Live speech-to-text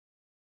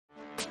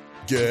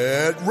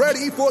Get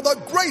ready for the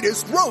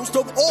greatest roast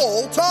of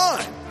all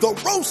time. The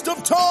Roast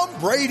of Tom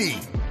Brady.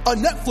 A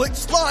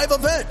Netflix live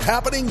event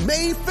happening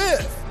May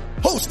 5th.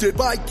 Hosted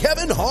by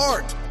Kevin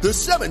Hart. The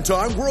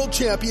 7-time world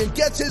champion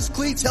gets his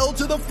cleats held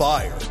to the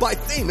fire by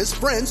famous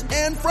friends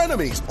and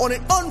frenemies on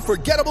an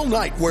unforgettable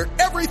night where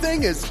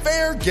everything is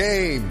fair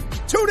game.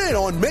 Tune in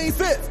on May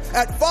 5th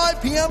at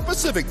 5 p.m.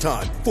 Pacific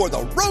time for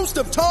the Roast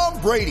of Tom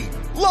Brady.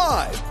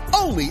 Live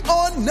only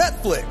on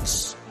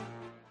Netflix.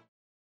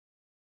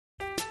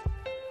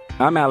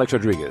 I'm Alex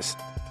Rodriguez.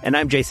 And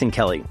I'm Jason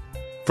Kelly.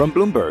 From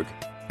Bloomberg,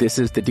 this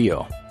is The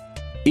Deal.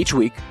 Each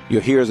week,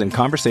 you'll hear us in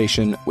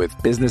conversation with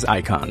business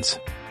icons.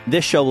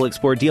 This show will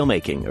explore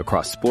deal-making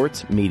across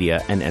sports,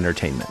 media, and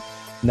entertainment.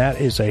 That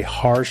is a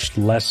harsh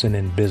lesson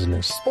in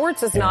business.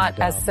 Sports is not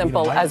as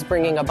simple as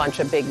bringing a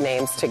bunch of big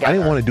names together. I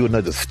didn't want to do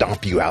another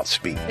stomp you out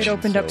speech. It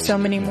opened up so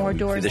many more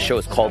doors. The show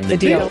is called The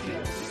Deal.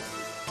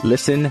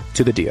 Listen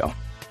to The Deal.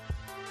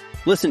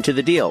 Listen to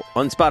The Deal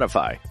on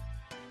Spotify.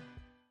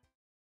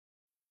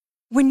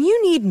 When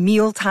you need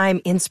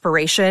mealtime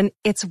inspiration,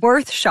 it's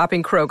worth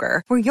shopping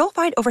Kroger, where you'll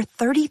find over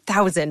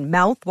 30,000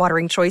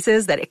 mouth-watering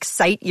choices that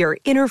excite your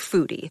inner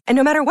foodie. And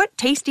no matter what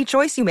tasty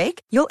choice you make,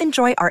 you'll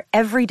enjoy our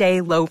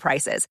everyday low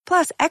prices,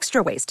 plus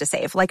extra ways to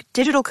save, like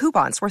digital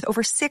coupons worth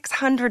over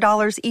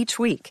 $600 each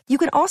week. You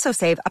can also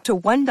save up to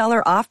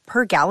 $1 off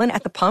per gallon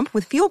at the pump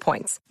with fuel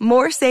points.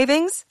 More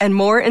savings and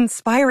more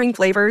inspiring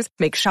flavors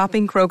make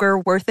shopping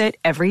Kroger worth it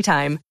every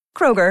time.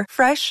 Kroger,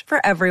 fresh for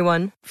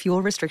everyone.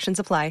 Fuel restrictions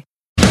apply.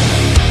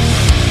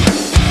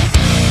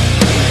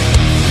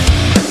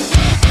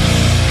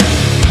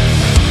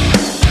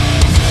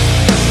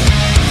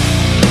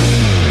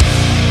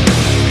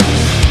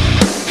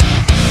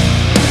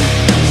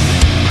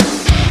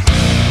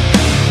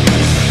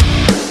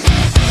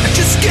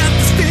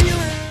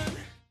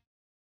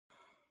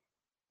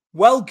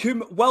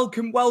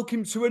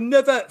 Welcome to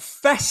another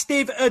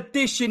festive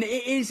edition.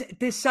 It is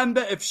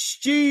December of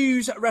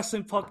Stu's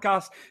Wrestling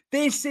Podcast.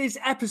 This is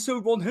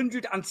episode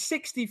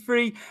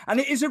 163, and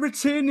it is a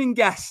returning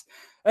guest.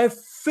 A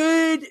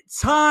third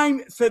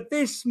time for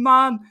this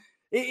man.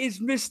 It is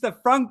Mr.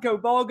 Franco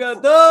Varga,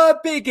 the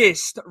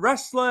biggest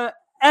wrestler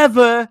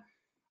ever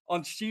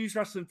on Stu's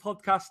Wrestling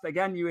Podcast.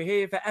 Again, you were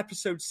here for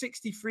episode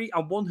 63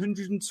 and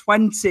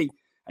 120,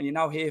 and you're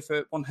now here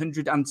for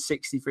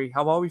 163.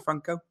 How are we,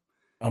 Franco?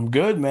 I'm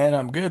good, man.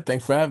 I'm good.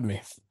 Thanks for having me.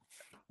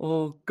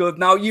 Oh, good.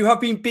 Now, you have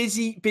been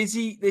busy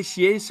this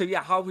year. So,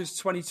 yeah, how has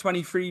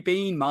 2023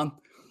 been, man?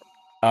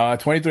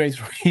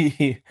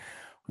 2023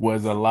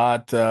 was a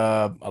lot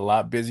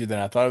busier than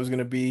I thought it was going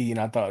to be. You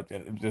know, I thought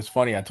it was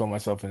funny. I told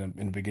myself in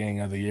the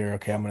beginning of the year,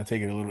 okay, I'm going to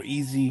take it a little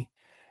easy.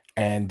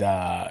 And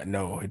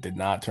no, it did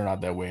not turn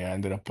out that way. I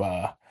ended up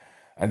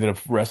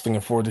wrestling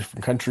in 4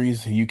 different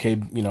countries, the UK,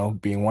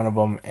 being one of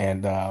them,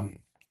 and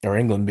or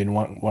England being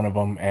one of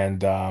them.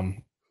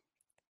 And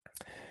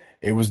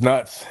it was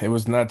nuts.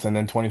 And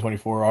then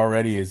 2024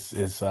 already is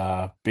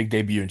big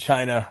debut in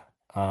China.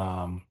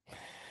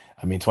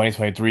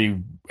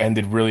 2023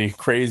 ended really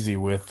crazy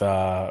with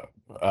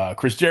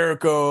Chris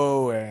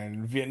Jericho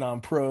and Vietnam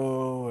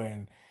Pro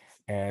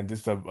and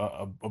just a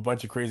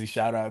bunch of crazy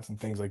shout outs and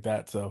things like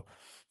that. So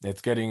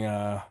it's getting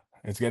to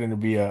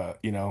be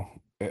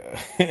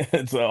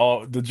it's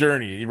all the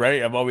journey,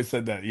 right? I've always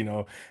said that,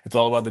 it's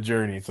all about the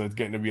journey. So it's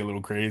getting to be a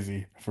little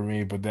crazy for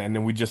me. But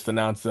then we just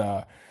announced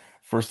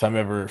first time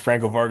ever,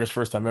 Franco Varga's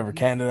first time ever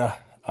Canada,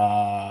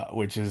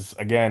 which is,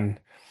 again,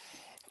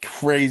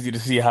 crazy to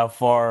see how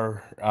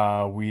far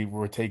we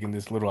were taking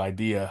this little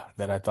idea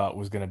that I thought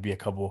was going to be a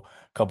couple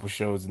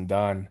shows and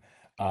done.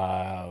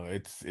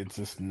 It's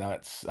just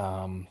nuts.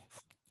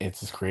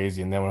 It's just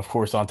crazy. And then, of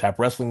course, On Tap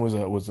Wrestling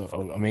was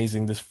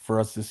amazing for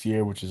us this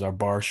year, which is our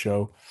bar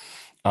show.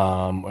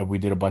 We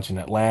did a bunch in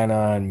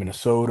Atlanta and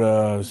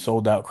Minnesota,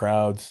 sold out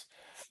crowds.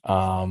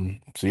 So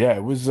yeah,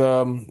 it was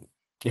a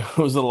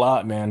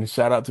lot, man.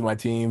 Shout out to my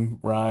team,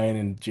 Ryan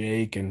and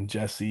Jake and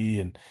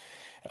Jesse and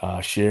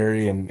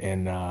Sherry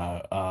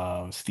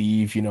and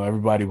Steve.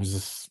 Everybody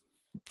was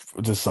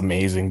just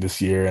amazing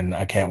this year, and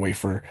I can't wait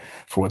for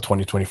what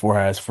 2024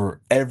 has for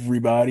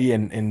everybody.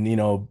 And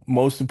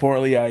most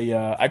importantly,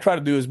 I try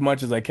to do as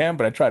much as I can,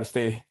 but I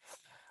stay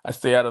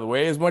out of the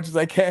way as much as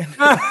I can.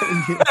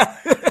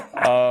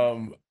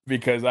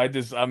 Because I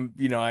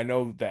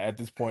know that at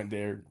this point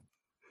they're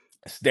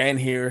stand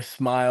here,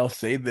 smile,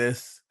 say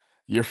this.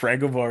 You're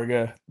Franco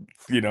Varga,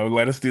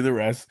 let us do the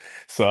rest.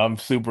 So I'm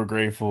super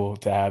grateful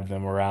to have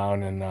them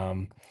around.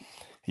 And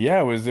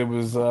it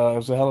was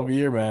a hell of a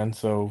year, man.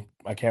 So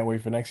I can't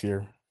wait for next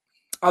year.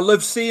 I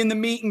love seeing the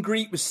meet and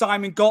greet with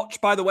Simon Gotch,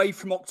 by the way,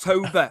 from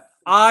October.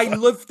 I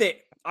loved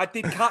it. I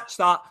did catch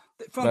that.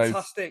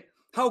 Fantastic.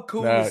 Nice. How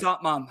cool was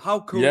that, man?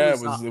 How cool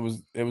was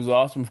that? It was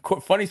awesome.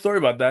 Funny story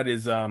about that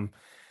is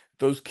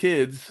those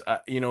kids,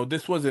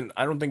 this wasn't,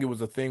 I don't think it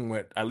was a thing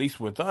at least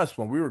with us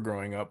when we were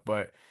growing up,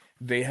 but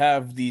they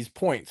have these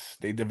points.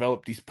 They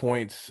develop these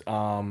points.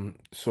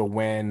 So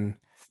when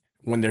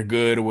they're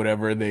good or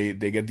whatever, they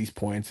get these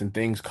points, and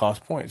things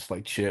cost points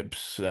like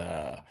chips,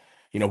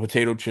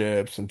 potato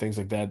chips and things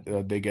like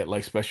that. They get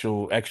like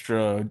special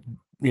extra,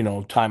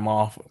 time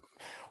off.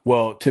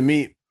 Well, to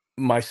meet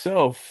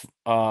myself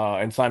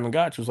and Simon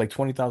Gotch was like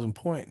 20,000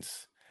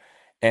 points.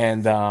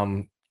 And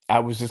I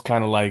was just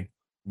kind of like,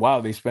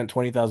 wow, they spent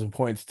 20,000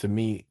 points to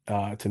meet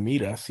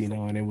us,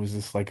 and it was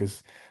just like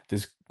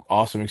this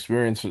awesome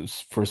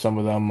experience for some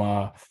of them.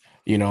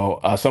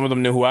 Some of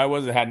them knew who I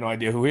was and had no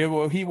idea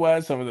who he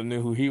was. Some of them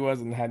knew who he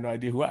was and had no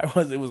idea who I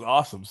was. It was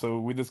awesome. So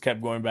we just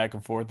kept going back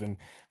and forth and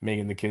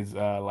making the kids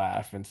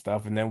laugh and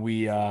stuff. And then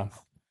we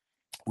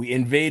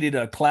invaded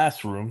a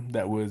classroom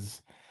that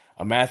was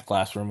a math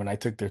classroom, and I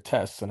took their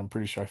tests, and I'm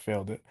pretty sure I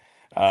failed it.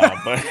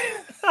 But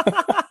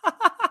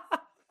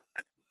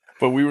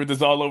but we were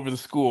just all over the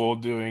school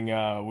doing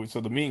so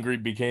the meet and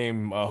greet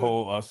became a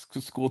whole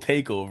school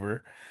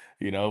takeover,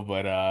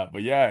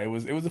 but yeah, it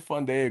was a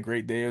fun day, a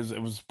great day.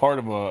 It was part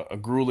of a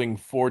grueling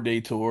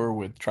 4-day tour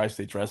with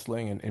Tri-State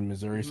Wrestling in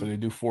Missouri. So they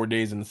do 4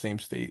 days in the same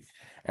state,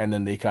 and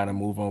then they kind of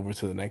move over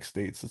to the next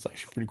state. So it's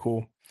actually pretty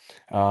cool.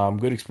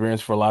 Good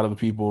experience for a lot of the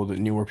people, the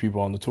newer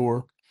people on the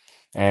tour.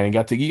 And you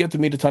got to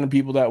meet a ton of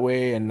people that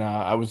way. And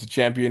I was the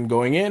champion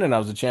going in, and I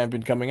was the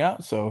champion coming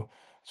out. So I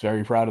was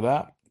very proud of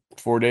that.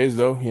 4 days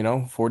though,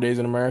 4 days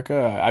in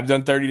America. I've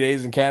done 30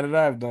 days in Canada.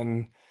 I've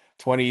done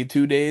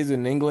 22 days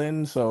in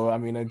England. So I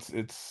mean,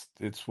 it's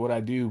what I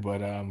do.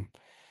 But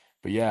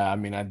yeah, I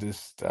mean, I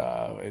just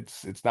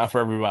it's not for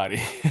everybody.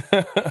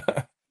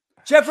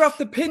 Do you ever have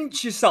to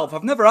pinch yourself?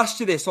 I've never asked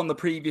you this on the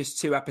previous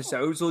 2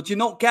 episodes, or you're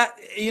not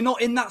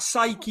in that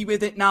psyche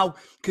with it now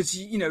because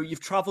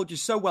you've travelled, you're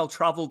so well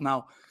travelled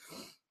now.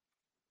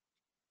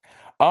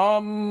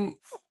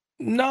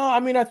 No, I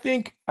mean, I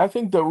think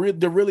the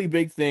really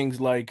big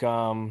things like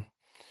when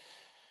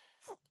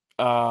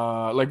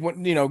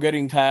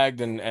getting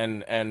tagged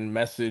and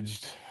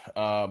messaged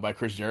by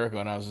Chris Jericho,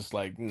 and I was just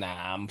like,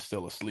 nah, I'm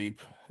still asleep.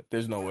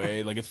 There's no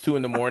way. Like it's 2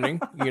 in the morning,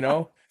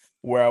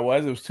 where I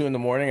was, it was 2 in the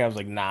morning. I was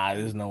like, nah,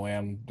 there's no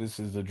way. This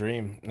is a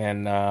dream.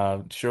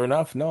 And sure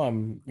enough,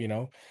 no,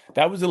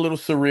 that was a little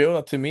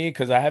surreal to me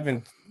because I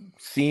haven't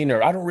seen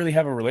her. I don't really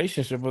have a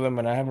relationship with him,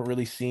 and I haven't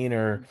really seen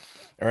her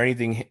or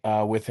anything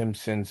with him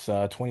since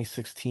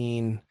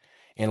 2016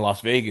 in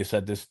Las Vegas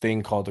at this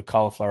thing called the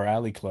Cauliflower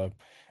Alley Club.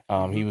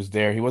 He was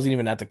there. He wasn't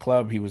even at the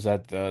club. He was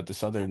at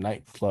this other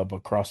nightclub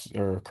across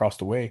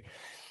the way.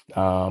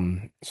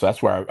 So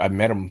that's where I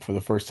met him for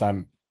the first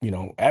time,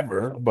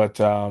 ever.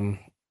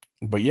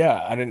 But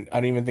yeah, I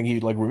didn't even think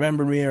he'd like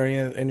remember me or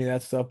any of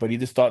that stuff. But he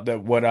just thought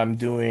that what I'm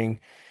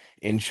doing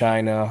in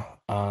China,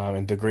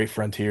 and the Great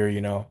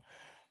Frontier,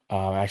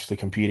 actually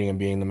competing and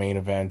being the main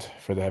event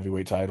for the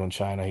heavyweight title in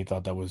China, he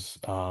thought that was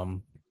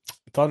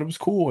thought it was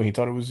cool. He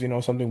thought it was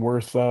something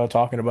worth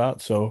talking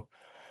about. So.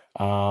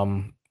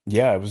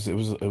 Yeah, it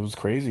was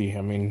crazy.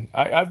 I mean,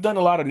 I've done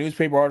a lot of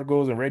newspaper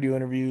articles and radio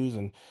interviews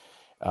and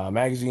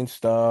magazine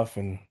stuff,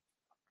 and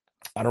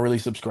I don't really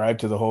subscribe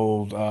to the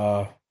whole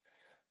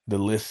the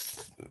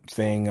list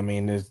thing. I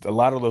mean, there's a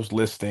lot of those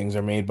list things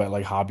are made by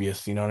like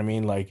hobbyists, you know what I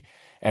mean? Like,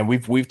 and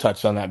we've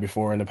touched on that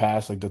before in the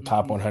past, like the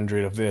top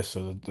 100 of this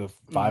or the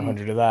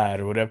 500 of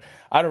that or whatever.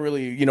 I don't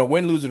really,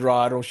 win, lose, or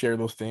draw. I don't share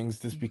those things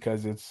just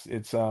because it's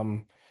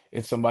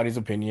somebody's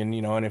opinion,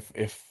 and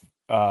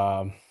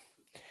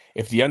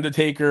if The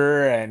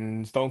Undertaker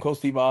and Stone Cold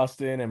Steve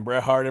Austin and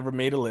Bret Hart ever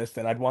made a list,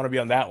 then I'd want to be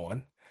on that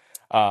one.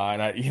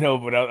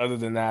 And but other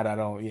than that, I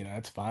don't,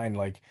 it's fine.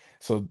 Like,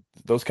 so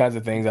those kinds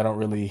of things, I don't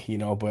really,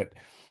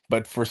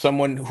 but for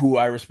someone who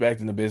I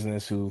respect in the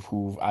business,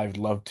 who I've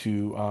loved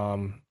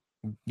to,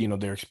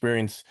 their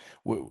experience,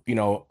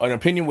 an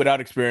opinion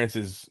without experience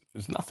is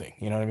nothing.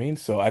 You know what I mean?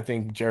 So I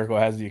think Jericho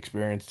has the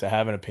experience to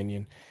have an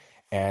opinion,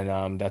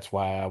 and that's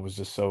why I was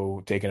just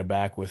so taken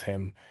aback with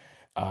him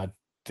uh,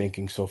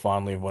 thinking so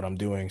fondly of what I'm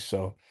doing.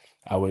 So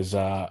I was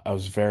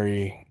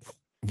very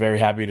very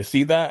happy to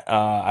see that.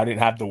 I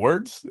didn't have the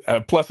words.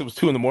 Plus, it was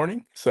 2 in the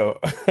morning. So,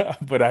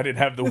 but I didn't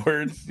have the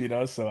words,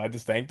 So I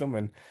just thanked him,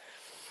 and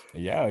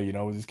yeah,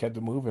 we just kept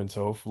it moving.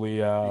 So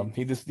hopefully,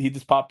 he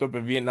just popped up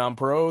at Vietnam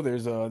Pro.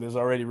 There's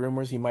already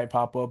rumors he might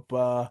pop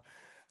up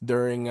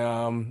during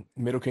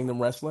Middle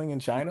Kingdom Wrestling in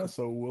China.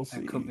 So we'll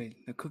see.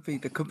 There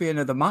could be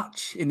another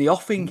match in the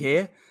offing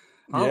here.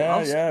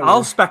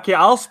 I'll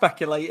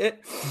speculate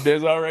it.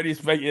 There's already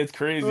it's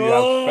crazy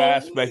how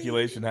fast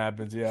speculation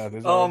happens. Yeah,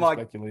 there's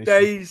already speculation.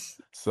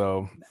 Days.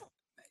 So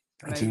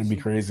it's gonna be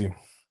crazy.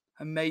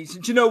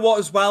 Amazing. Do you know what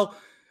as well?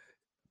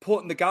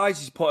 Putting the guys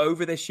he's put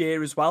over this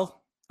year as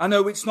well. I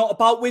know it's not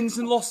about wins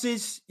and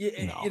losses,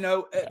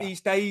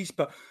 these days,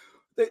 but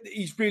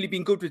he's really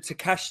been good with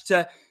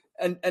Takeshita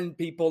and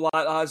people like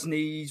that, hasn't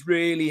he? He's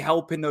really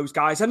helping those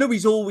guys. I know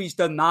he's always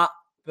done that,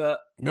 but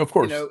of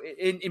course,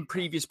 in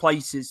previous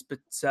places. But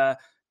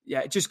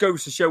it just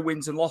goes to show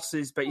wins and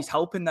losses. But he's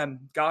helping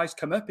them guys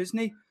come up, isn't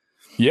he?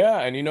 Yeah,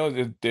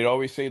 and they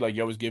always say like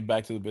you always give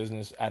back to the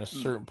business at a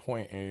certain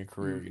point in your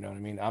career. You know what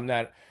I mean? I'm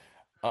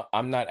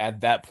not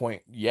at that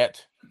point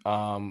yet,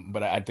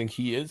 but I think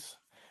he is,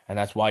 and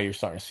that's why you're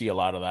starting to see a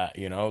lot of that.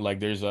 Like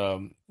there's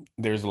a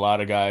lot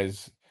of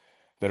guys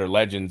that are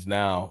legends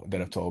now that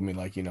have told me,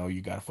 like,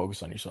 you got to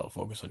focus on yourself,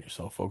 focus on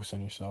yourself, focus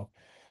on yourself.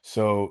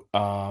 So,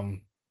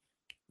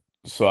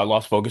 so I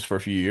lost focus for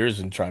a few years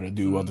and trying to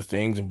do other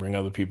things and bring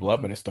other people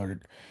up, and it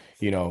started,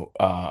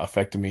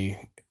 affecting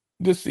me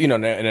just, in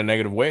a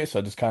negative way. So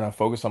I just kind of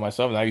focused on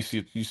myself. Now you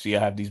see, I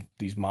have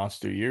these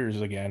monster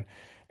years again,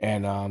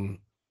 and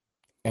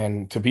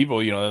to people,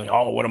 they're like,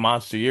 oh, what a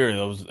monster year!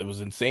 It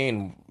was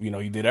insane.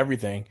 You did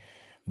everything,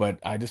 but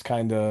I just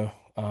kind of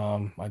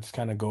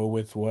go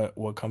with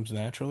what comes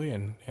naturally,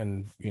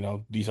 and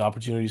these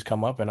opportunities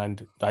come up,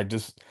 and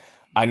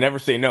I never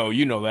say no.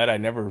 You know that I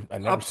never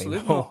say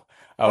Absolutely no. not.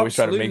 I always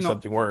try to Absolutely make not.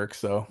 something work.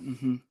 So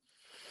Hmm.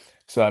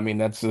 so I mean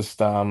that's just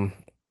kind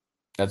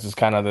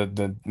of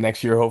the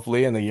next year,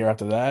 hopefully, and the year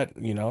after that.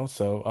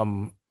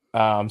 So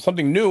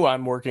something new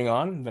I'm working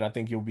on that I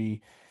think you'll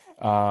be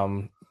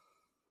um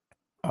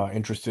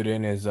interested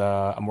in is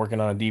I'm working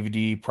on a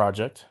DVD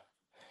project,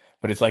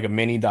 but it's like a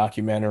mini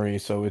documentary.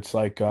 So it's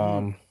like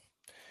you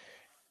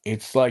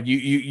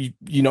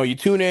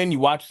tune in, you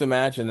watch the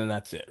match, and then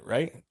that's it,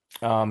 right?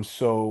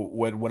 So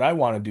what I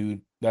want to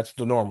do, that's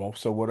the normal.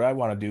 So what I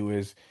want to do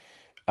is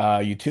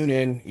you tune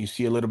in, you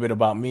see a little bit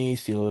about me,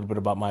 see a little bit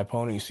about my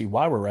opponent, you see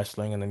why we're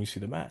wrestling, and then you see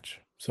the match.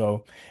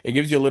 So it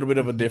gives you a little bit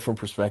of a different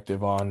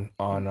perspective on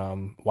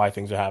why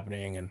things are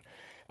happening, and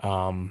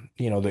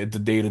the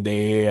day to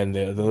day, and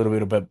the little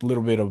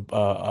bit of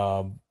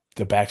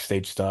the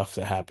backstage stuff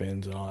that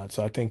happens and all that.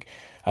 So I think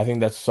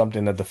that's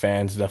something that the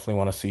fans definitely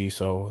want to see.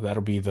 So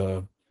that'll be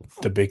the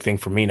big thing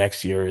for me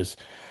next year is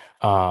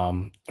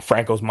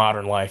Franco's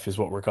Modern Life is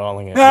what we're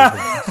calling it.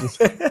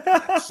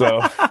 So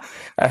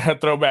I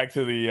throw back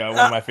to the one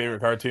of my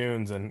favorite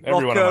cartoons, and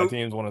everyone on my Rocco.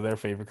 team is one of their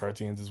favorite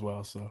cartoons as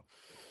well. So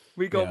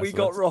We got yeah, we so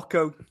got that's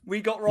Rocco.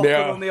 We got Rocco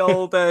yeah, on the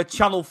old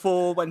Channel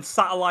 4 when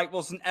satellite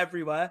wasn't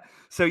everywhere.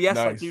 So yes,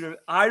 I nice. do.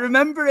 I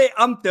remember it.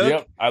 I'm Doug.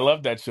 Yep, I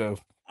love that show.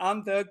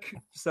 I'm Doug.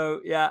 So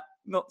yeah,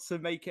 not to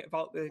make it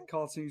about the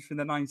cartoons from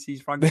the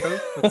 90s, Franco,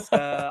 but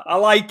I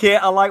like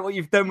it. I like what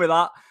you've done with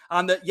that,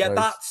 and yeah,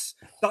 Nice.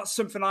 that's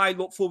something I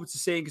look forward to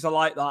seeing because I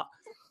like that.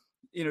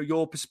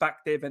 Your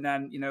perspective, and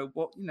then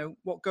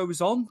what goes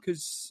on,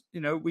 because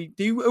we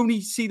do only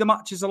see the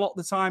matches a lot of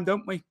the time,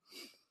 don't we?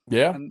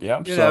 Yeah, And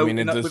yeah. So I mean,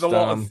 it with a just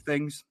lot of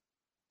things.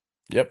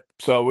 yep.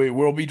 So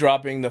we'll be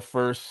dropping the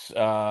first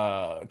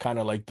kind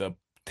of like the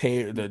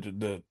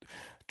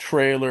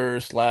trailer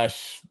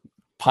slash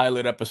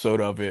pilot episode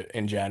of it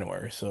in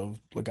January. So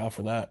look out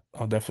for that.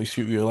 I'll definitely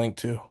shoot you a link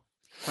too.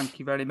 Thank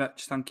you very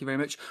much. Thank you very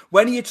much.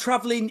 When are you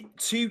traveling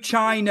to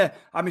China?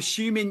 I'm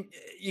assuming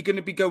you're going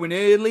to be going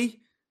early.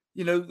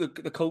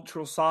 The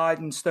cultural side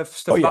and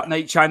stuff Oh of that yeah,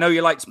 nature. I know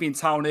you like to be in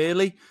town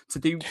early to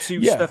do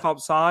yeah. stuff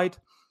outside.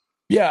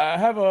 Yeah, I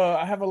have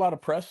a lot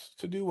of press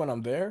to do when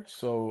I'm there,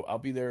 so I'll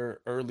be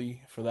there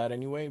early for that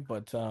anyway.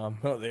 But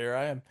oh, there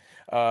I am.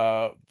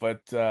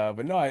 But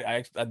no,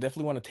 I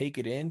definitely want to take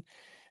it in.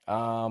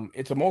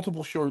 It's a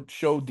multiple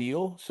show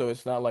deal, so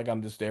it's not like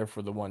I'm just there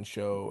for the one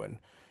show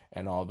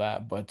and all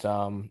that. But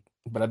I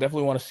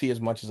definitely want to see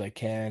as much as I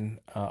can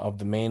of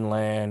the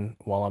mainland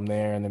while I'm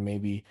there, and then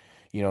maybe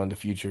in the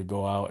future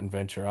go out and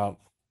venture out.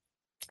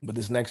 But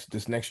this next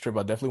trip,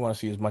 I definitely want to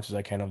see as much as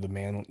I can of the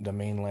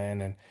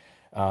mainland, and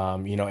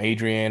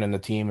Adrian and the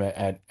team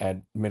at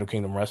Middle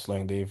Kingdom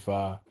Wrestling. They've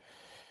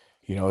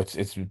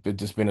it's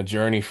just been a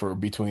journey for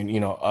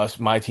between us,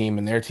 my team,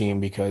 and their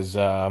team, because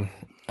I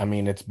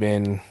mean, it's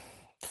been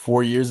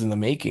 4 years in the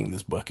making.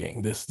 This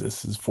booking, this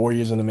is 4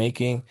 years in the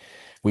making.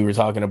 We were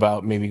talking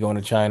about maybe going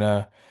to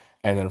China,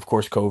 and then of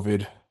course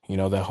COVID.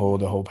 The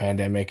whole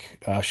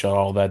pandemic shut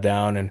all that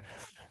down,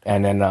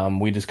 and then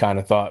we just kind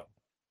of thought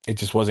it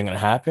just wasn't going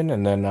to happen.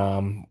 And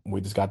then we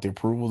just got the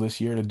approval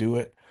this year to do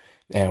it.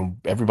 And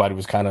everybody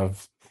was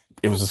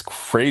it was just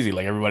crazy.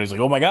 Like everybody's like,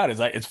 oh my God,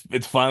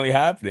 it's finally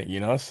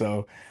happening,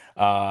 So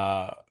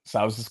I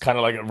was just kind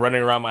of like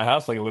running around my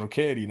house like a little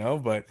kid,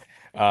 but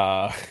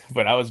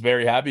but I was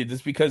very happy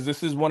just because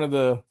this is one of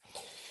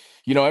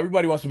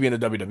everybody wants to be in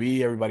the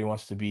WWE. Everybody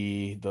wants to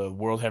be the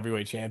world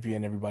heavyweight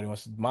champion. Everybody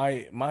wants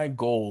my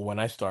goal when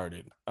I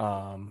started.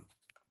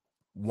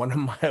 One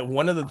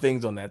of the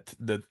things on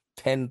the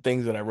 10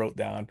 things that I wrote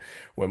down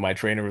when my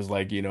trainer was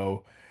like,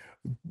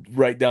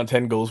 write down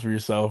 10 goals for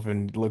yourself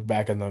and look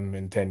back on them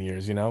in 10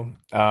 years,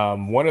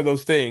 one of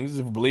those things,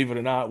 believe it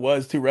or not,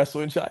 was to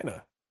wrestle in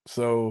China.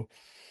 So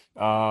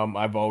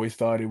I've always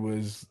thought it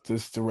was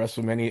just to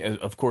wrestle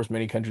of course,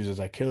 many countries as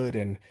I could,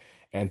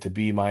 and to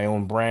be my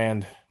own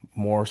brand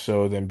more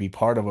so than be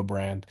part of a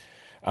brand,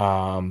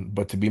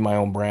 but to be my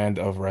own brand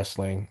of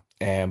wrestling.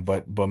 And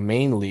but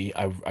mainly,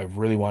 I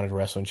really wanted to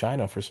wrestle in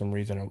China for some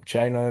reason.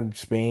 China,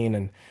 Spain,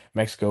 and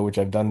Mexico, which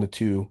I've done the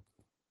two,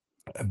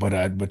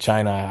 but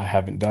China I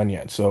haven't done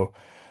yet. So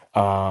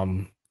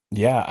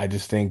yeah, I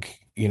just think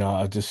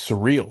it's just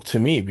surreal to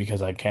me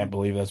because I can't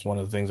believe that's one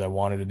of the things I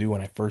wanted to do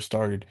when I first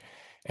started,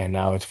 and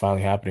now it's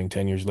finally happening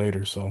 10 years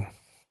later. So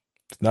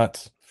it's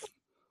nuts.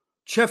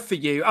 Chuff for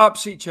you,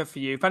 absolute chuff for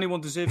you. If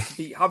anyone deserves to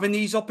be having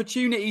these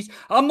opportunities,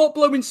 I'm not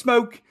blowing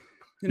smoke.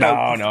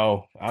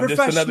 No. I'm just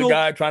another professional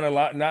guy trying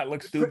to not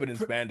look stupid in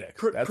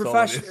spandex. That's all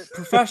it is.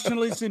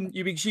 Professionalism.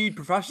 You exude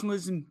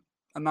professionalism,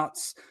 and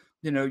that's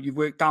you've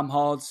worked damn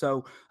hard.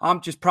 So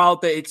I'm just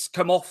proud that it's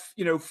come off.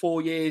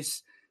 4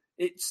 years.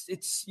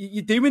 It's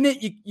you're doing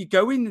it. You're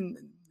going and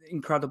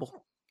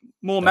incredible.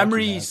 More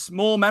memories,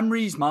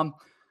 man.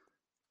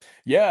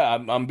 Yeah,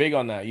 I'm big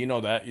on that. You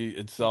know that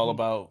it's all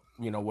about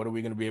what are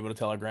we going to be able to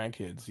tell our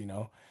grandkids.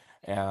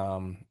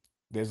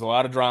 There's a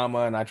lot of drama,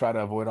 and I try to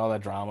avoid all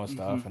that drama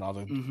stuff and all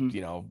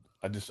the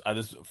I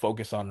just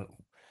focus on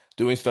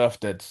doing stuff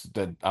that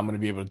I'm going to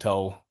be able to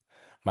tell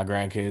my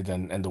grandkids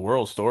and the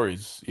world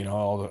stories.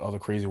 All the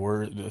crazy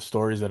the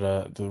stories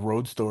that the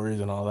road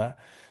stories and all that.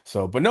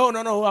 So, but no,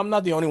 I'm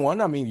not the only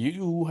one. I mean,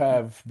 you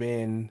have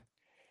been.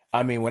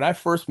 I mean, when I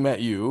first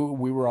met you,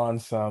 we were on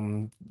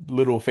some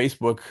little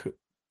Facebook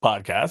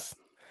podcast,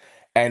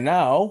 and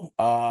now,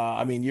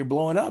 I mean, you're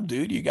blowing up,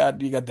 dude. You got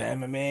the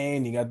MMA,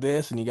 and you got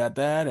this, and you got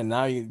that, and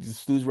now you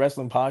Stu's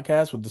Wrestling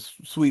Podcast with the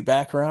sweet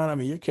background. I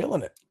mean, you're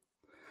killing it.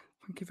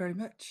 Thank you very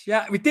much.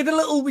 Yeah, we did a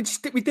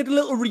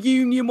little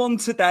reunion one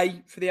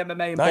today for the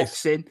MMA and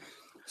boxing,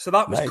 so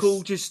that was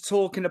cool. Just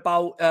talking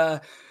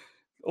about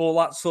all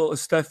that sort of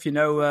stuff.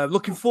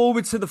 Looking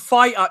forward to the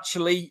fight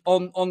actually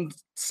on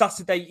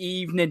Saturday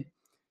evening.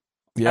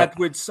 Yep.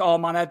 Our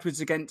man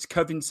Edwards against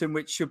Covington,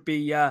 which should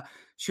be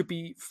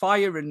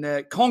fire.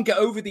 And can't get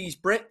over these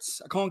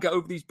Brits. I can't get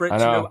over these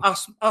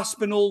Brits.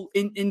 Aspinall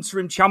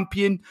interim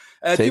champion.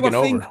 Taking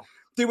over.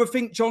 Do I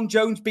think John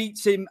Jones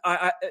beats him?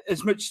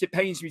 As much as it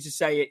pains me to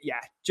say it,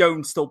 yeah,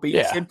 Jones still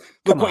beats him.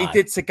 Look what he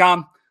did to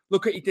Gam.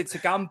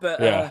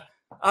 But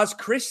as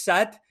Chris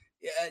said,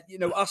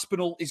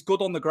 Aspinall is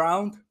good on the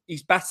ground.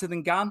 He's better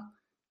than Gam.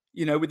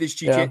 With his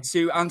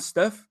jiu-jitsu and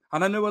stuff.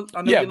 And I know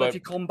you love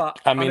your combat.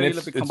 I mean,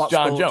 it's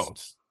John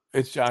Jones.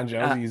 It's John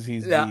Jones.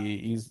 He's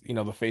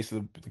the face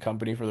of the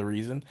company for the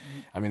reason.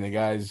 I mean, the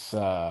guy's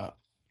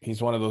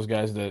he's one of those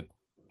guys that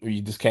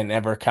you just can't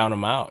ever count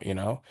him out,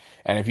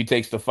 And if he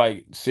takes the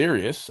fight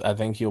serious, I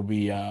think we'll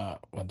be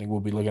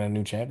looking at a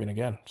new champion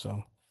again.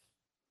 So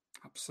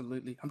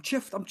absolutely. I'm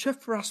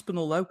chuffed for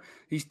Aspinall though.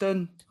 He's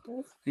done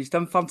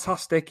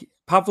fantastic.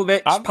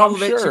 Pavlovich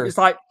sure. It was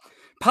like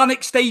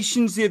panic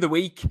stations the other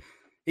week.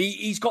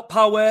 He's got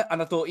power,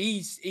 and I thought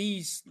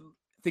he's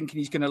thinking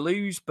he's going to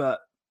lose,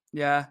 but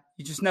yeah,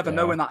 you just never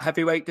know in that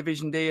heavyweight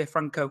division, do you,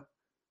 Franco?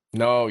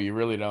 No, you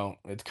really don't.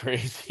 It's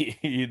crazy.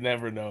 You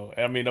never know.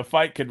 I mean, a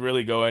fight could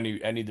really go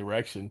any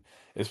direction,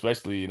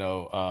 especially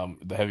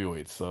the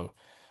heavyweights. So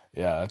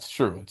yeah, it's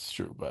true. It's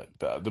true. But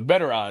the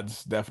better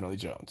odds, definitely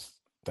Jones.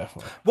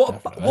 Definitely.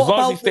 As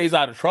long as he stays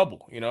out of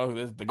trouble, the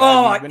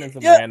guy he's been in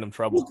some random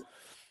trouble.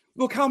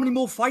 Look how many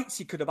more fights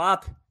he could have had.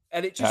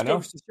 And it just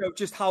goes to show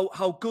just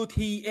how good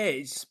he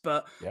is.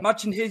 But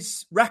imagine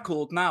his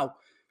record now.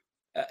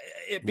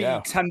 It'd be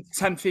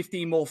 10,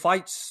 15 more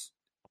fights,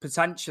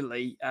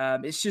 potentially.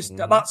 It's just,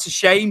 that's a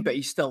shame, but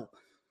he's still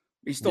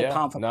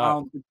pound for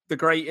pound the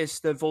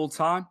greatest of all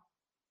time.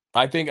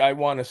 I think I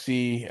want to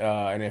see,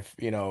 and if,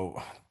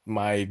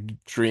 my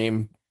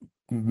dream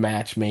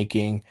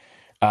matchmaking,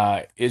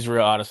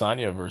 Israel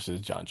Adesanya versus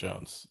John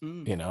Jones.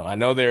 I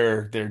know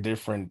they're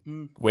different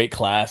weight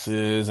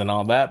classes and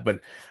all that,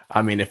 but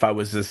I mean, if I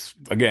was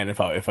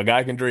if a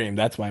guy can dream,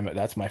 that's my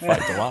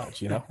fight to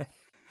watch.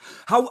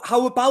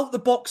 How about the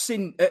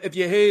boxing? Have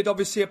you heard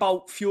obviously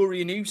about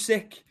Fury and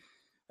Usyk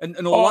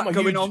and all that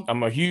going on?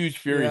 I'm a huge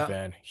Fury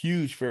fan,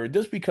 huge Fury,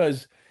 just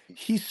because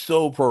he's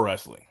so pro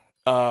wrestling.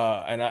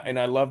 And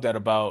I love that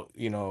about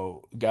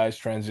guys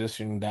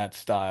transitioning that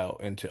style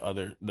into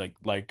other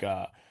like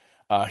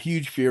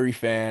huge Fury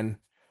fan.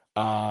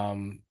 I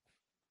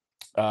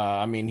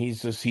mean,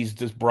 he's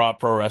just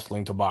brought pro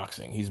wrestling to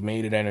boxing. He's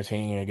made it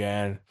entertaining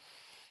again.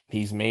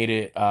 He's made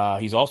it.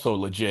 He's also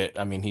legit.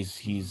 I mean,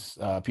 he's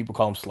people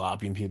call him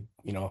sloppy, and people,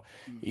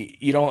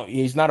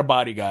 he's not a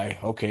body guy.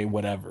 Okay,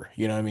 whatever.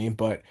 You know what I mean?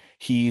 But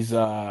he's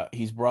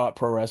brought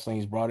pro wrestling.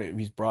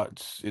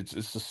 It's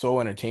just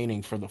so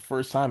entertaining for the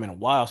first time in a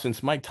while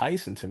since Mike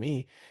Tyson to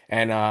me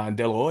and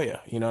De La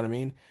Hoya. You know what I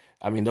mean?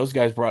 I mean, those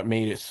guys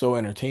made it so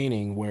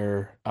entertaining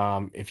where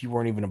if you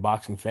weren't even a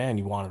boxing fan,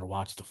 you wanted to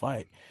watch the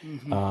fight.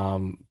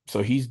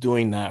 So he's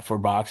doing that for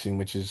boxing,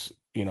 which is,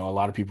 a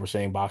lot of people are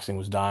saying boxing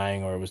was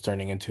dying or it was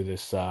turning into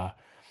this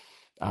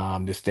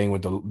this thing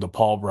with the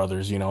Paul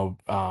brothers,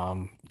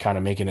 kind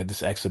of making it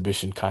this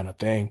exhibition kind of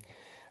thing.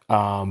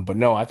 But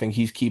no, I think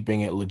he's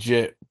keeping it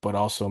legit, but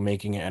also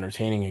making it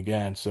entertaining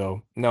again.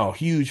 So no,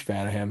 huge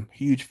fan of him,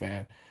 huge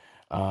fan.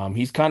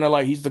 He's kind of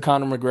like, he's the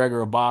Conor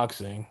McGregor of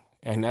boxing.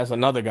 And that's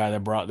another guy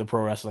that brought the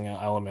pro wrestling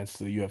elements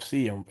to the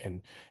UFC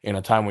and in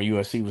a time where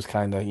UFC was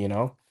kind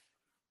of,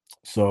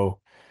 So,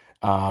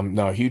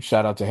 no, huge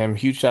shout out to him.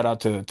 Huge shout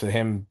out to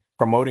him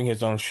promoting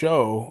his own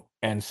show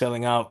and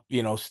selling out,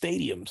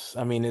 stadiums.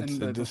 I mean,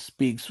 it just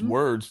speaks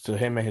words to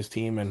him and his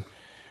team, and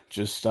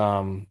just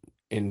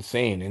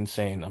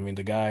insane. I mean,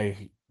 the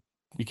guy,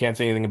 you can't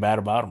say anything bad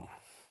about him.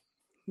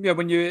 Yeah,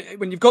 when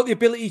you've got the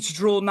ability to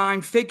draw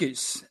 9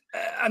 figures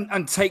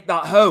and take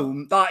that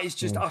home, that is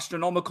just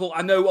astronomical.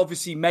 I know,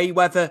 obviously,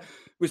 Mayweather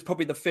was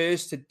probably the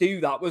first to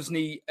do that, wasn't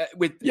he?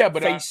 With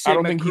but I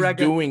don't think he's McGregor.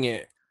 doing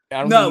it. I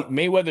don't No. think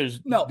Mayweather's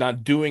No.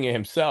 not doing it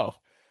himself.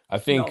 I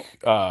think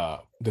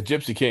the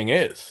Gypsy King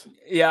is.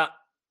 Yeah,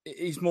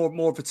 he's more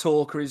of a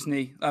talker, isn't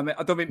he? I mean,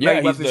 I don't think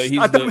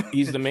Mayweather's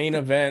he's the main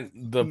event,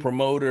 the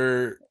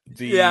promoter,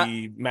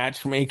 the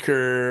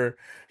matchmaker.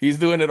 He's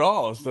doing it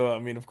all. So I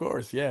mean, of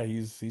course,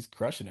 he's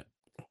crushing it.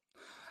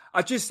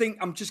 I just think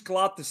I'm just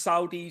glad the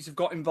Saudis have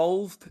got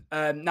involved.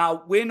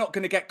 Now we're not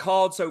going to get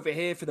cards over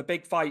here for the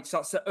big fights.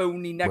 That's the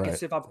only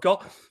negative I've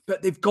got.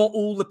 But they've got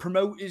all the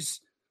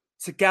promoters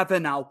together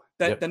now.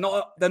 They're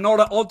not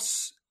at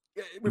odds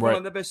with one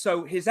another.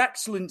 So His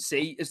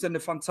Excellency has done a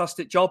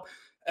fantastic job.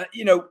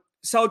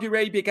 Saudi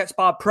Arabia gets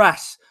bad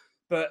press,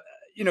 but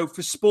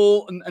for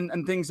sport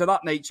and things of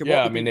that nature.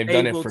 Yeah, I mean they've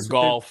done it for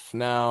golf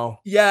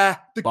now. Yeah,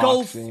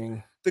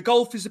 boxing. The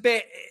golf is a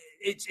bit.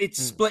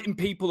 It's splitting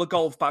people of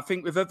golf, but I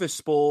think with other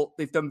sport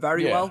they've done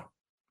very well.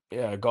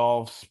 Yeah,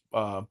 golf,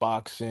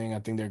 boxing. I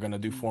think they're gonna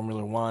do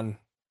Formula One.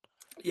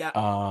 Yeah.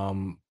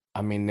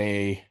 I mean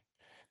they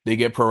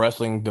get pro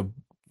wrestling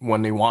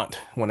when they want,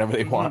 whenever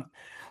they want.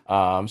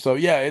 So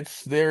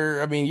it's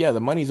there. I mean, the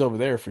money's over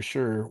there for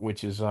sure,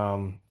 which is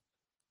I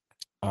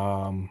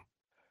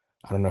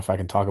don't know if I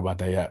can talk about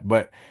that yet,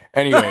 but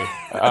anyway,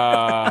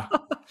 all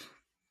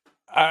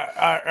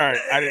right,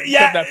 I didn't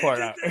cut that part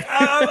out.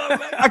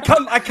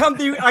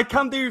 I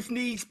can do if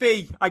needs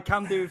be.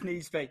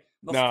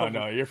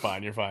 No, you're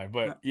fine.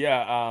 But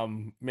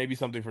maybe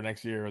something for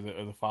next year or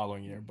the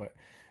following year.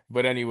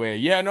 But anyway,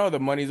 the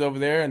money's over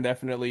there, and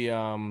definitely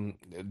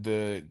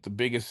the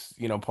biggest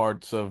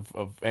parts of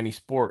any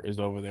sport is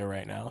over there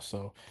right now.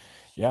 So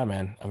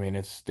man, I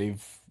mean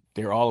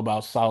they're all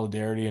about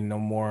solidarity and no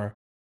more.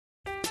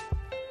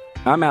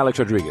 I'm Alex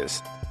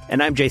Rodriguez.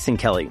 And I'm Jason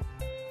Kelly.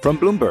 From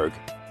Bloomberg,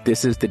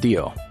 this is The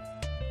Deal.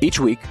 Each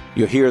week,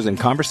 you'll hear us in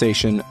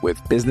conversation with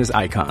business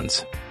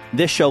icons.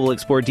 This show will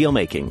explore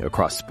deal-making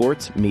across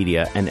sports,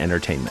 media, and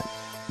entertainment.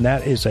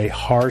 That is a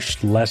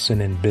harsh lesson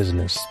in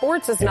business.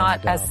 Sports is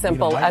not as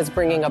simple as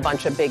bringing a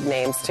bunch of big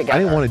names together. I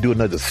didn't want to do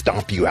another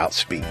stomp you out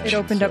speech. It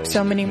opened up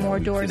so many more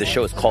doors. The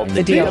show is called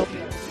The Deal.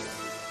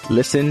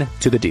 Listen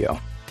to The Deal.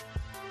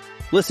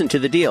 Listen to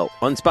The Deal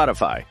on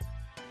Spotify.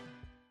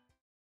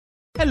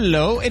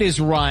 Hello, it is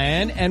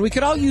Ryan, and we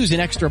could all use an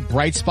extra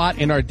bright spot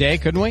in our day,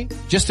 couldn't we?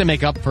 Just to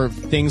make up for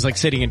things like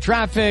sitting in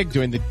traffic,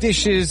 doing the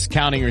dishes,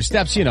 counting your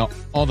steps,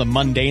 all the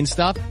mundane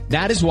stuff.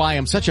 That is why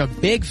I'm such a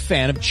big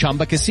fan of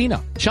Chumba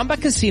Casino. Chumba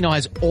Casino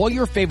has all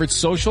your favorite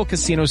social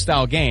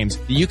casino-style games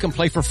that you can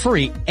play for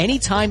free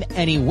anytime,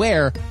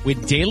 anywhere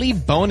with daily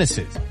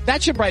bonuses.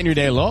 That should brighten your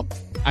day a little.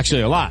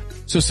 Actually, a lot.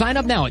 So sign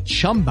up now at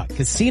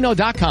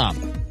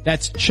ChumbaCasino.com.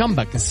 That's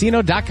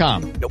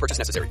ChumbaCasino.com. No purchase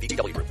necessary.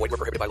 VGW Group. Void where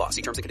prohibited by law.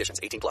 See terms and conditions.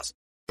 18+.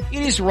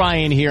 It is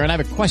Ryan here, and I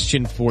have a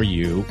question for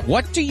you.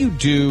 What do you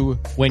do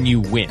when you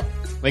win?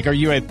 Like, are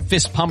you a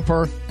fist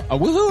pumper, a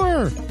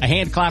woohooer, a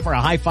hand clapper, a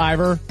high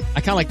fiver?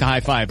 I kind of like the high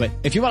five, but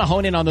if you want to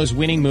hone in on those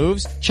winning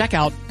moves, check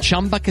out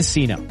Chumba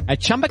Casino. At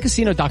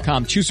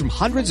ChumbaCasino.com, choose from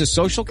hundreds of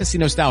social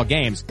casino-style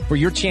games for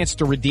your chance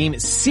to redeem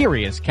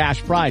serious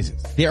cash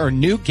prizes. There are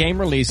new game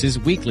releases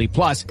weekly,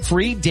 plus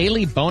free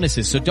daily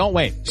bonuses, so don't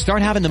wait.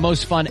 Start having the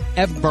most fun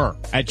ever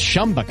at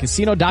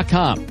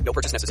ChumbaCasino.com. No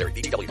purchase necessary.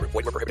 VGW Group.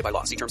 Void where prohibited by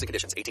law. See terms and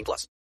conditions.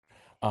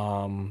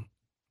 18+.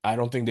 I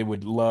don't think they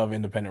would love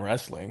independent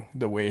wrestling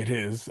the way it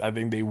is. I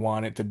think they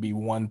want it to be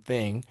one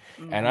thing.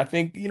 And I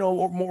think,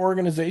 more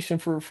organization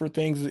for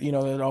things,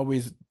 that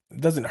always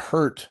doesn't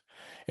hurt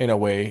in a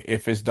way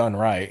if it's done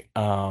right.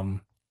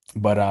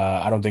 But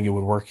I don't think it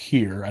would work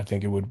here. I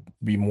think it would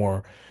be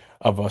more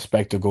of a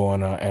spectacle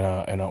and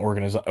an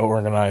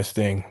organized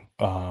thing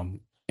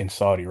in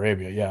Saudi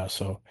Arabia. Yeah.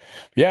 So,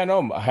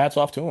 hats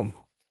off to them.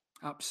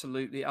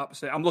 Absolutely.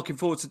 I'm looking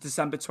forward to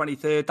December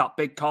 23rd, that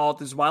big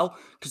card as well,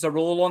 because they're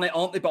all on it,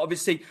 aren't they? But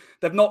obviously,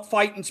 they're not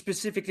fighting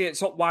specifically.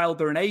 It's not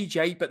Wilder and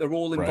AJ, but they're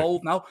all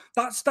involved now.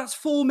 That's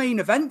 4 main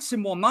events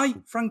in one night,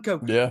 Franco.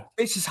 Yeah.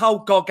 This is how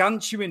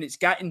gargantuan it's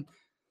getting.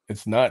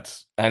 It's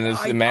nuts. And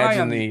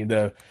imagine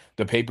the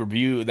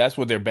pay-per-view. That's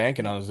what they're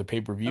banking on, is the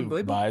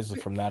pay-per-view buys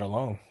from that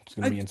alone. It's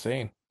going to be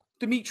insane.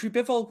 Dimitri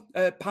Bivol,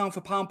 pound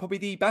for pound, probably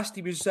the best.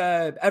 He was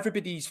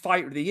everybody's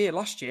fighter of the year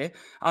last year.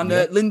 And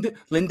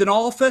Lyndon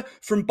Arthur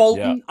from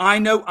Bolton. Yeah. I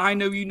know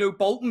you know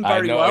Bolton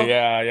very well.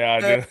 Yeah,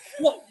 I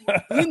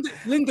do.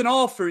 Lyndon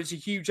Arthur is a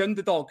huge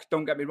underdog,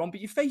 don't get me wrong, but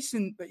you're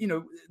facing,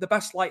 the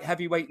best light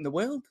heavyweight in the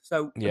world.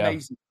 So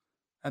amazing.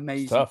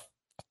 It's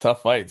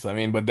tough fights. I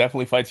mean, but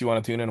definitely fights you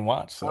want to tune in and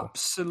watch. So.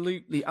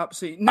 Absolutely.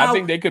 Now, I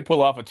think they could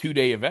pull off a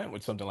 2-day event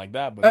with something like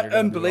that. But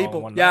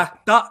unbelievable.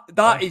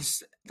 That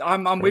is.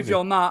 I'm with you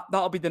on that.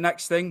 That'll be the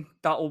next thing.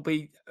 That'll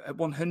be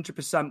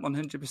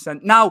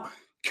 100%. Now,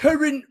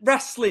 current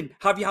wrestling.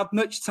 Have you had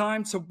much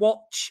time to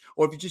watch,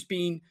 or have you just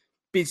been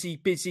busy?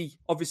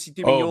 Obviously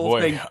doing your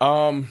thing.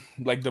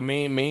 Like the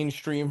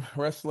mainstream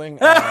wrestling.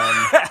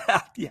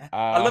 I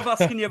love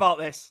asking you about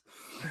this.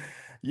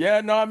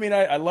 Yeah, no, I mean,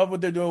 I love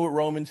what they're doing with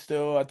Roman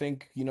still. I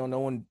think no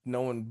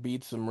one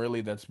beats him really.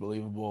 That's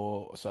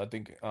believable. So I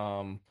think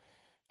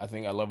I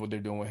think I love what they're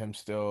doing with him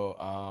still.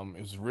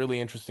 It was really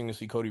interesting to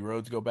see Cody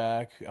Rhodes go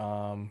back.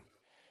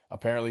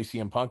 Apparently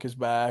CM Punk is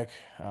back,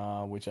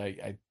 which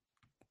I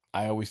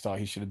always thought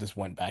he should have just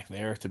went back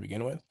there to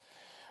begin with.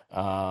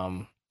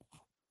 Um,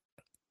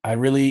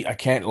 I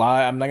can't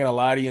lie. I'm not gonna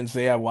lie to you and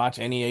say I watch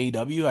any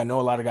AEW. I know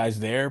a lot of guys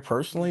there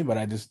personally, but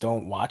I just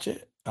don't watch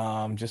it.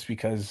 Just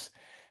because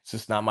it's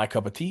just not my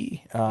cup of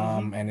tea.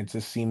 And it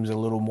just seems a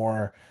little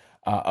more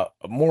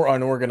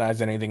unorganized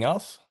than anything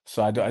else.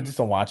 So I just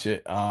don't watch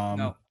it.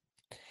 No.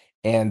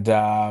 And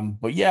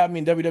but yeah, I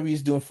mean WWE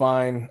is doing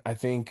fine. I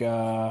think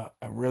I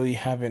really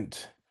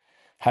haven't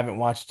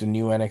watched the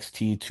new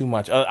NXT too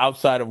much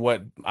outside of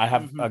what I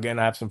have. Again,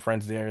 I have some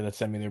friends there that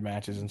send me their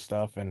matches and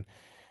stuff, and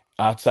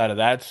outside of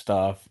that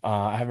stuff,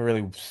 I haven't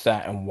really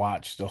sat and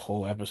watched the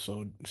whole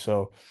episode.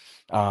 So,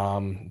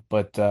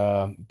 but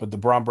the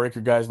Braun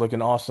Breaker guy's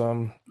looking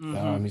awesome.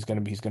 He's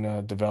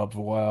gonna develop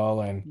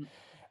well, and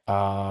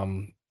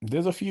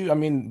there's a few. I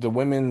mean, the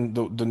women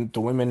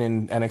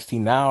in NXT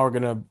now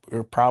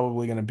are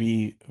probably gonna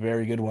be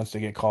very good once they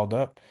get called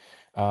up.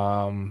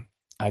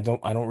 I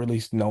don't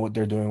really know what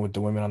they're doing with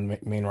the women on the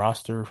main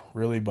roster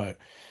really, but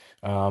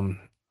um,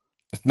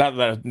 it's not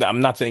that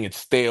I'm not saying it's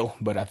stale,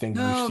 but I think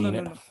we've seen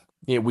it. No.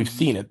 Yeah, we've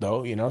seen it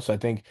though, you know. So I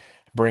think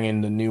bringing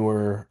the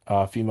newer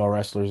female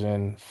wrestlers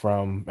in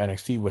from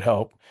NXT would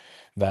help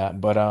that.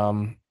 But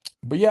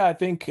yeah, I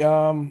think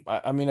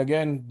I mean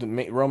again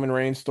the Roman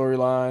Reigns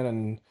storyline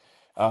and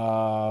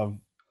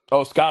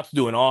oh Scott's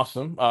doing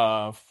awesome.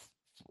 What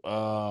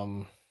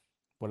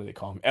do they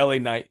call him? LA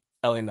Knight.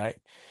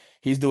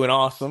 He's doing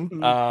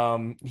awesome.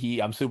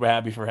 I'm super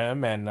happy for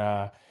him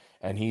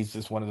and he's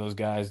just one of those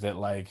guys that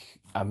like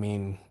I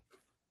mean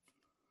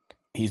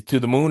he's to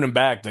the moon and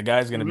back. The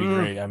guy's gonna be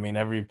great. I mean,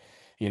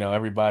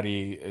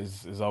 everybody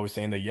is always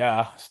saying the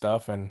yeah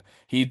stuff, and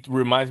he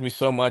reminds me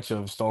so much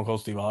of Stone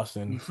Cold Steve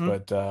Austin,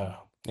 but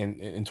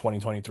in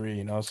 2023,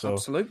 you know. So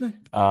Absolutely.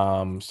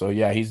 so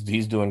yeah,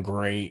 he's doing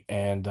great,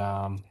 and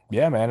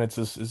yeah, man, it's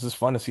just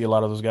fun to see a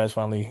lot of those guys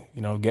finally,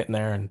 you know, getting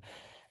there and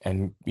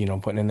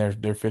putting in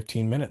their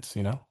 15 minutes,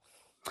 you know.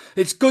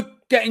 It's good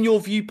getting your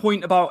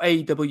viewpoint about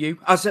AEW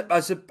as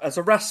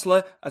a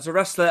wrestler.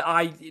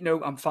 I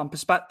I'm fan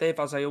perspective,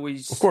 as I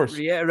always Of course.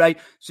 reiterate.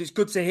 So it's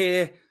good to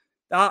hear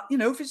that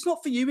if it's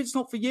not for you, it's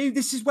not for you.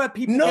 This is where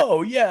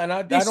people. Yeah, and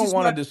I don't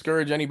want to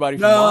discourage anybody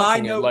from No,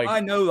 watching I know, it. Like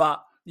I know that.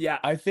 Yeah,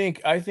 I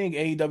think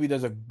AEW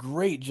does a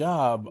great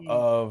job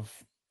of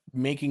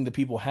making the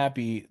people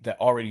happy that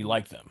already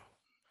like them.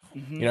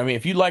 You know what I mean?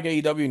 If you like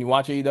AEW and you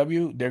watch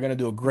AEW, they're gonna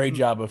do a great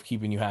job of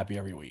keeping you happy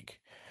every week.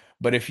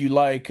 But if you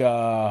like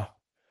other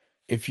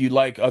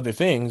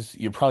things,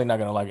 you're probably not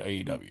gonna like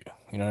AEW.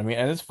 You know what I mean?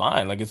 And it's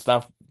fine. Like it's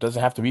not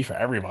doesn't have to be for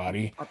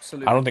everybody.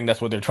 Absolutely. I don't think that's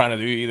what they're trying to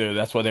do either.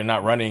 That's why they're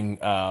not running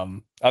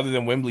other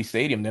than Wembley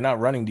Stadium, they're not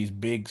running these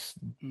big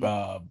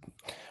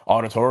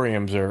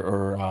auditoriums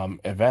or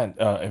event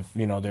if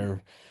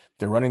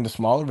they're running the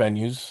smaller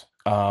venues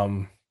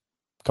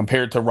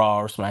compared to Raw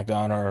or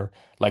SmackDown or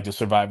like the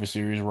Survivor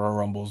Series, Royal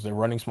Rumbles. They're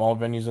running small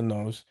venues in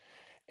those,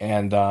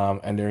 and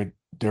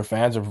their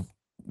fans are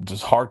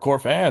just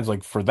hardcore fans.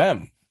 Like for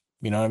them,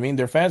 you know what I mean.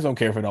 Their fans don't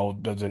care if it all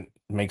doesn't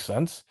make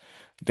sense.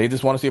 They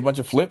just want to see a bunch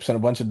of flips and a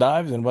bunch of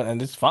dives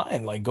and it's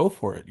fine. Like go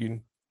for it.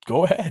 You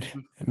go ahead,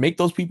 make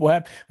those people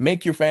happy,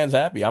 make your fans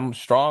happy. I'm a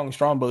strong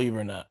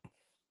believer in that.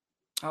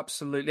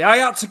 Absolutely. I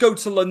had to go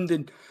to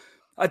London.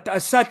 I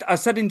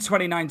said in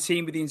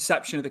 2019 with the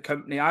inception of the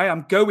company, I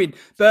am going,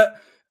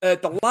 but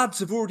the lads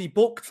have already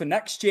booked for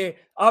next year.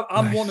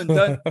 I'm one and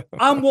done.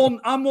 I'm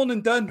one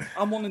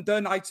and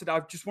done. I said I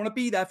just want to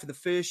be there for the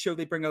first show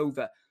they bring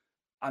over,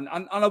 and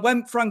I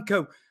went,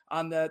 Franco,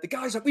 and the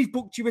guys like, we've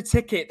booked you a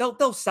ticket.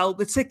 They'll sell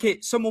the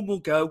ticket. Someone will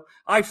go.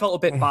 I felt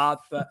a bit bad,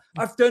 but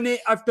I've done it.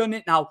 I've done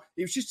it now.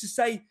 It was just to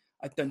say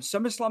I've done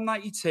SummerSlam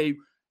 '92,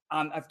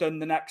 and I've done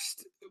the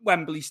next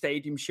Wembley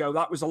Stadium show.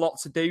 That was a lot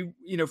to do,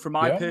 from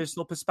my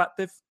personal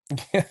perspective.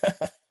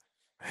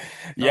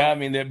 Yeah, I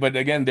mean, but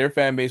again, their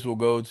fan base will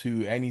go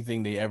to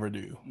anything they ever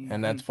do,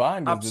 and that's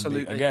fine.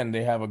 Absolutely.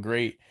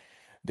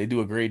 They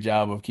do a great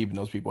job of keeping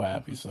those people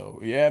happy.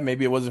 So yeah,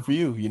 maybe it wasn't for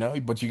you,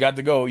 but you got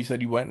to go. You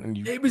said you went, and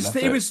it was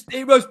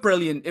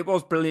brilliant. It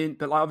was brilliant.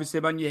 But like,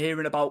 obviously, when you're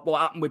hearing about what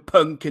happened with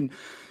Punk and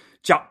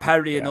Jack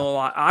Perry and all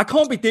that, I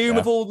can't be doing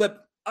with all the.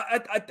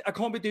 I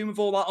can't be doing with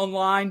all that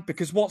online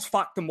because what's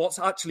fact and what's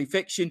actually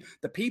fiction.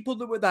 The people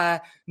that were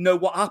there know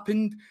what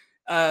happened.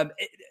 The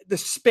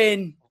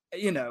spin,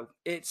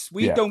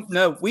 we don't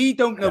know. We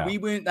don't know. Yeah. We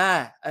weren't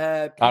there.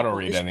 I don't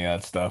read any of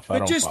that stuff.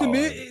 They're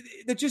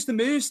just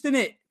immersed in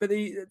it. But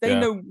they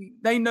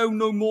know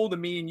no more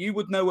than me and you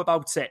would know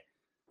about it.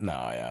 No,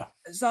 yeah.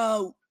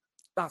 So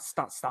that's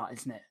that,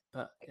 isn't it?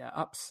 But yeah,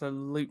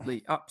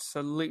 absolutely.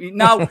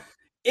 Now,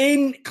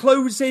 in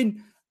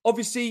closing.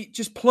 Obviously,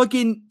 just plug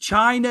in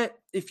China,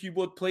 if you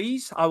would,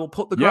 please. I will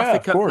put the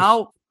graphic up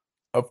now.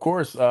 Of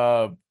course.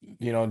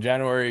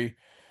 January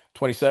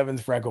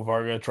 27th, Franco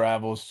Varga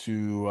travels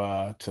to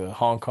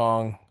Hong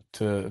Kong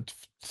to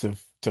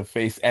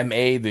face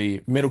MA,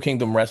 the Middle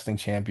Kingdom Wrestling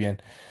Champion.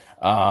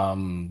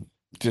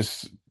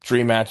 just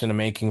dream match in the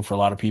making for a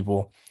lot of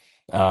people.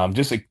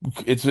 It's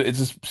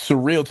just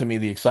surreal to me,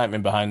 the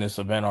excitement behind this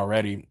event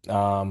already.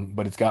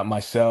 But it's got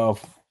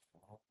myself.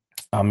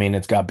 I mean,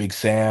 it's got Big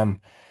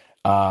Sam.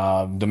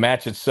 The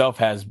match itself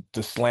has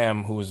the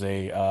Slam, who is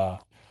a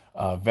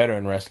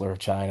veteran wrestler of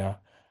China.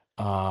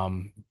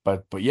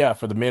 But yeah,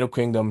 for the Middle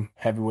Kingdom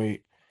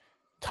heavyweight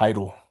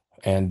title,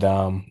 and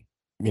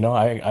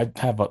I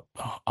have a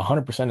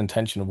 100%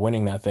 intention of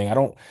winning that thing. I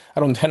don't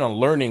intend on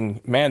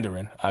learning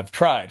Mandarin. I've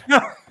tried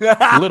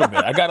a little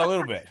bit. I got a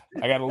little bit.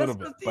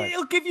 But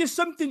it'll give you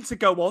something to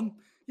go on.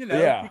 You know,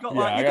 yeah, you got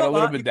I got a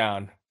little bit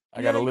down.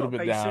 I got a little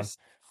bit down.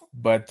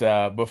 But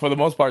for the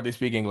most part, they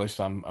speak English,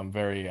 so I'm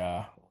very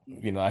I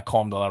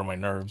calmed a lot of my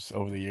nerves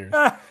over the years.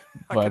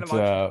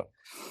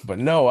 But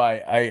no,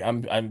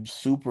 I'm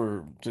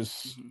super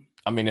just.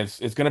 I mean, it's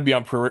going to be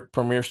on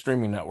Premier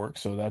Streaming Network,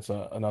 so that's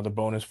another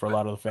bonus for a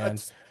lot of the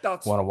fans who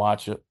want to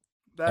watch it,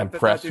 and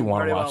press who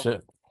want to watch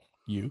it.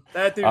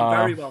 They're doing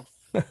very well.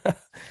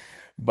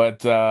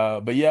 But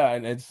yeah,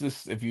 and it's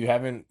just, if you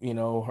haven't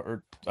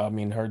heard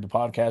the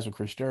podcast with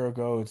Chris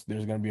Jericho,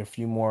 there's going to be a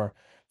few more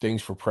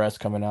things for press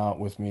coming out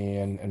with me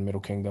and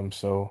Middle Kingdom.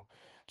 So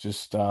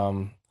just it's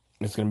going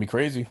to be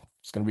crazy.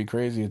 It's going to be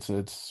crazy.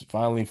 It's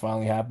finally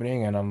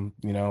happening, and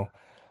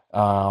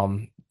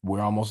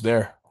we're almost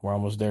there.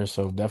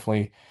 So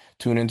definitely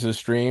tune into the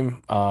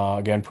stream.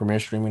 Again, Premier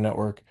Streaming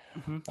Network.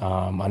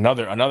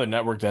 Another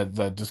network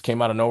that just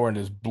came out of nowhere and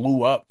just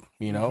blew up,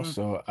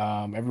 So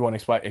everyone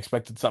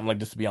expected something like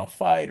this to be on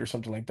Fight or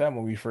something like that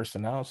when we first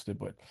announced it,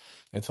 but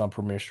it's on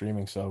Premier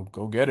Streaming. So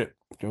go get it.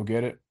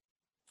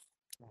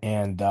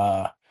 And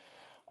I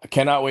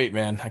cannot wait,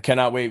 man. I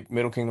cannot wait.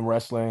 Middle Kingdom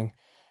Wrestling.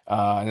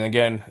 And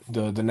again,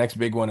 the next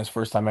big one is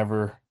first time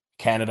ever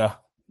Canada.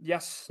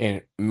 Yes.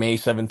 In May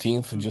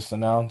 17th, just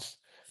announced.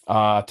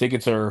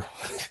 Tickets are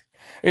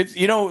it's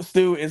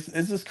Stu, it's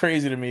just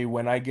crazy to me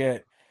when I'll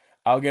get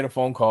a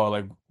phone call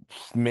like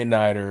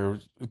midnight or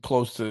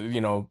close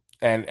to,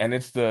 and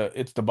it's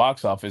the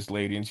box office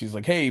lady, and she's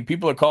like, "Hey,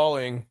 people are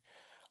calling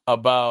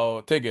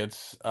about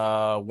tickets.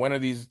 When are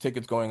these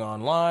tickets going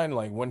online?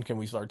 Like, when can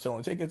we start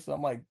selling tickets?"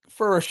 I'm like,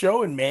 "For a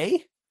show in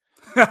May?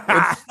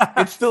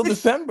 It's still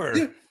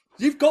December."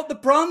 You've got the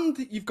brand.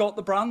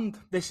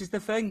 This is the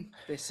thing.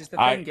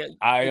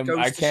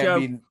 I can't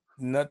be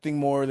nothing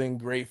more than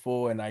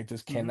grateful, and I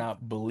just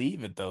cannot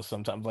believe it though.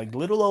 Sometimes, like,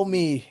 little old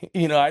me,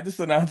 I just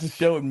announced a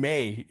show in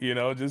May,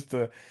 just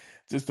to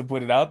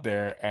put it out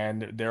there,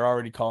 and they're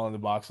already calling the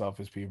box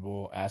office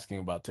people asking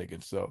about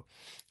tickets. So,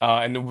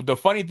 and the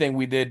funny thing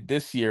we did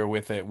this year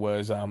with it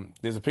was,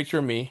 there's a picture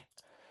of me,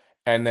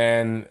 and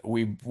then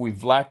we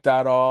blacked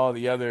out all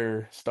the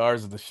other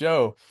stars of the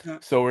show.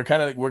 So we're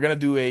gonna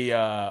do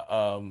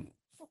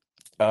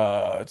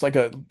it's like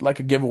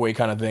a giveaway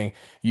kind of thing.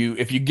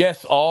 If you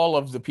guess all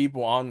of the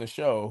people on the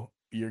show,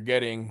 you're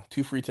getting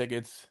 2 free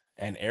tickets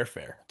and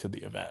airfare to the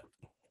event.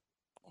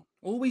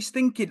 Always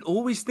thinking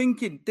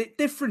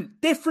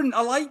different.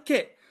 I like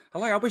it.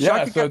 I wish yeah,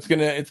 I could. So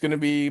it's gonna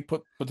be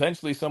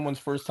potentially someone's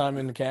first time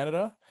in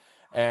Canada,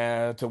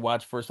 and to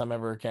watch first time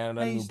ever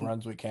Canada, Amazing. New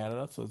Brunswick,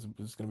 Canada. So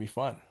it's gonna be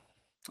fun.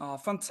 Oh,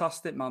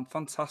 fantastic, man!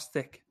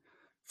 Fantastic,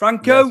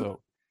 Franco. Yeah,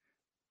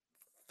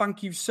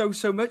 thank you so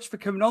much for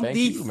coming on. Thank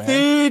you, man.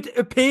 Third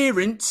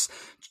appearance.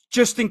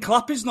 Justin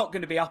Clapper's not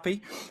going to be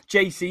happy.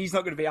 JC's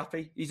not going to be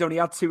happy. He's only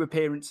had 2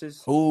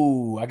 appearances.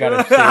 Ooh, I got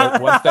to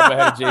stay one step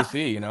ahead of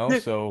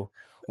JC, So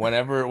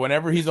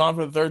whenever he's on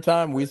for the 3rd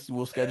time,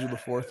 we'll schedule the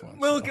 4th one.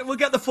 We'll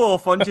get the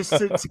 4th one just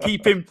to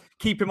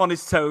keep him on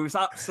his toes.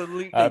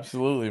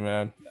 Absolutely,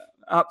 man.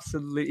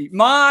 Absolutely.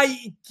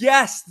 My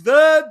guest,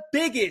 the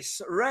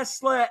biggest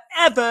wrestler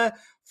ever,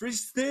 for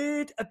his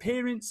 3rd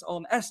appearance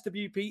on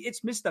SWP,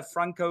 it's Mr.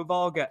 Franco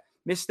Varga.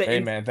 Mr.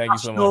 Hey, man, thank you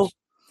so much.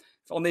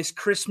 On this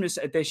Christmas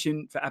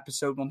edition for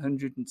episode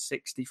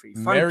 163.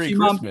 Merry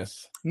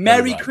Christmas.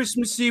 Merry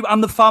Christmas to you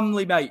and the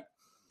family, mate.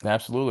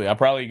 Absolutely. I'll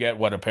probably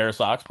get a pair of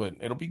socks, but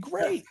it'll be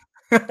great.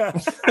 You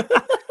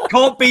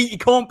can't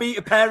beat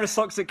a pair of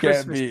socks at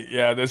Christmas.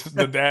 This is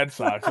the dad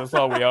socks. That's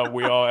all we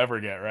all ever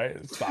get,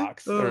 right?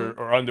 Socks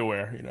or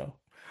underwear,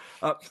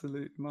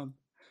 Absolutely, man.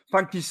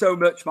 Thank you so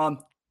much, man.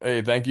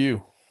 Hey, thank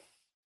you.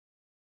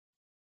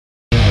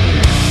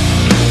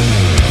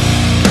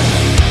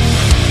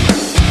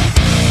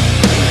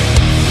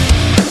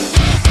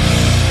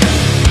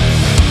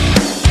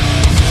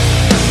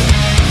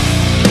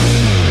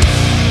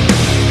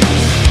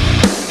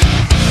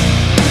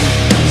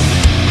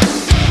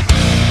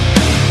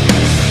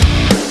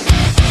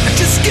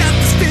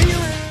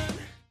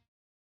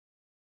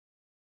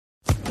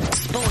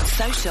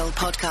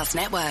 Podcast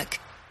Network.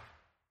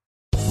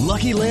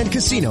 Lucky Land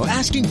Casino,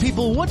 asking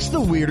people, what's the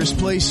weirdest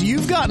place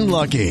you've gotten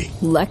lucky?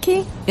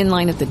 Lucky? In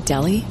line at the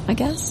deli, I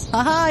guess?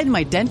 Aha, in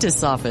my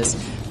dentist's office.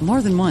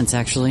 More than once,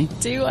 actually.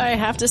 Do I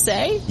have to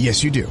say?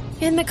 Yes, you do.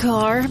 In the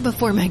car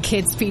before my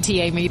kids'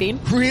 PTA meeting.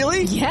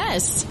 Really?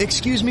 Yes.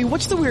 Excuse me,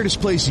 what's the weirdest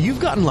place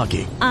you've gotten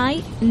lucky?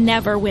 I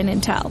never win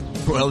and tell.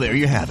 Well, there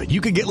you have it. You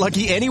can get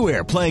lucky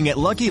anywhere, playing at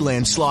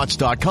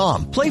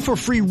LuckyLandSlots.com. Play for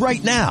free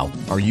right now.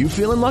 Are you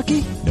feeling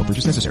lucky? No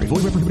purchase necessary.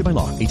 Void where prohibited by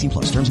law.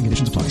 18+. Terms and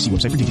conditions apply. See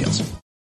website for details.